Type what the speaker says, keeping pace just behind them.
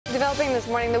Developing this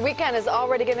morning, the weekend is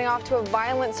already getting off to a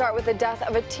violent start with the death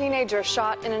of a teenager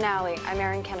shot in an alley. I'm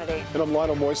Erin Kennedy. And I'm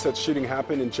Lionel Moist. That shooting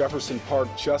happened in Jefferson Park,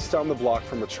 just down the block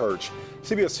from a church.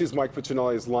 CBS 2's Mike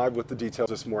Puccinelli is live with the details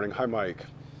this morning. Hi, Mike.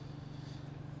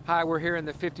 Hi, we're here in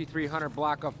the 5300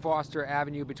 block of Foster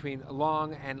Avenue between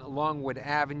Long and Longwood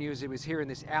Avenues. It was here in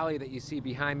this alley that you see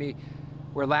behind me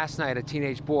where last night a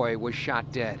teenage boy was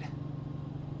shot dead.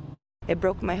 It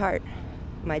broke my heart.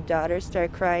 My daughter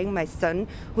started crying. My son,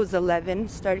 who's 11,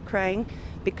 started crying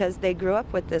because they grew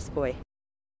up with this boy.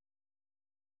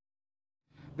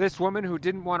 This woman, who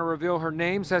didn't want to reveal her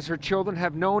name, says her children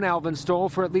have known Alvin Stoll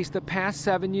for at least the past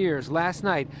 7 years. Last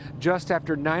night, just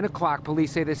after 9 o'clock,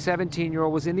 police say the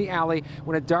 17-year-old was in the alley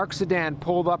when a dark sedan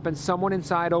pulled up and someone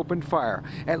inside opened fire.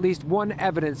 At least one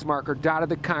evidence marker dotted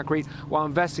the concrete while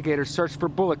investigators searched for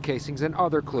bullet casings and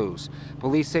other clues.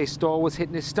 Police say Stoll was hit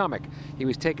in his stomach. He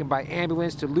was taken by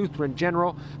ambulance to Lutheran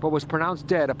General, but was pronounced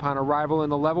dead upon arrival in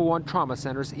the Level 1 Trauma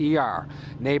Center's ER.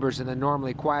 Neighbors in the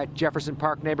normally quiet Jefferson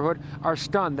Park neighborhood are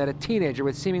stunned that a teenager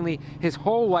with seemingly his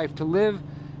whole life to live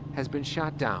has been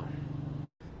shot down.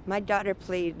 My daughter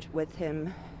played with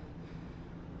him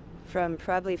from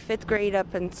probably 5th grade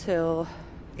up until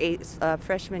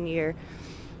freshman year.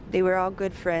 They were all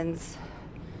good friends.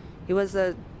 He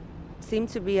seemed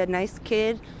to be a nice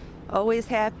kid, always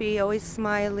happy, always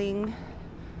smiling.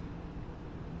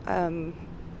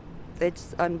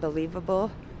 It's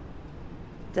unbelievable.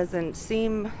 Doesn't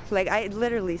seem like I had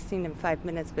literally seen him 5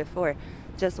 minutes before,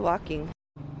 just walking.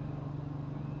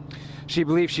 She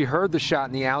believes she heard the shot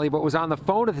in the alley, but was on the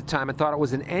phone at the time and thought it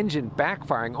was an engine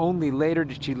backfiring. Only later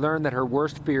did she learn that her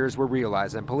worst fears were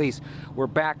realized. And police were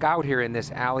back out here in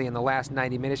this alley in the last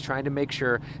 90 minutes trying to make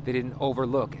sure they didn't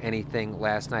overlook anything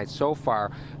last night. So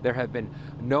far, there have been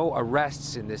no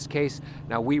arrests in this case.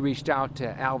 Now, we reached out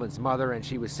to Alvin's mother, and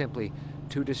she was simply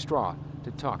too distraught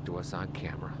to talk to us on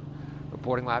camera.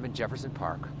 Reporting live in Jefferson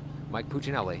Park, Mike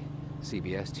Puccinelli,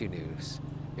 CBS 2 News.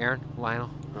 Aaron,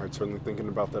 Lionel. All right, certainly thinking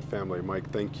about that family.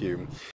 Mike, thank you.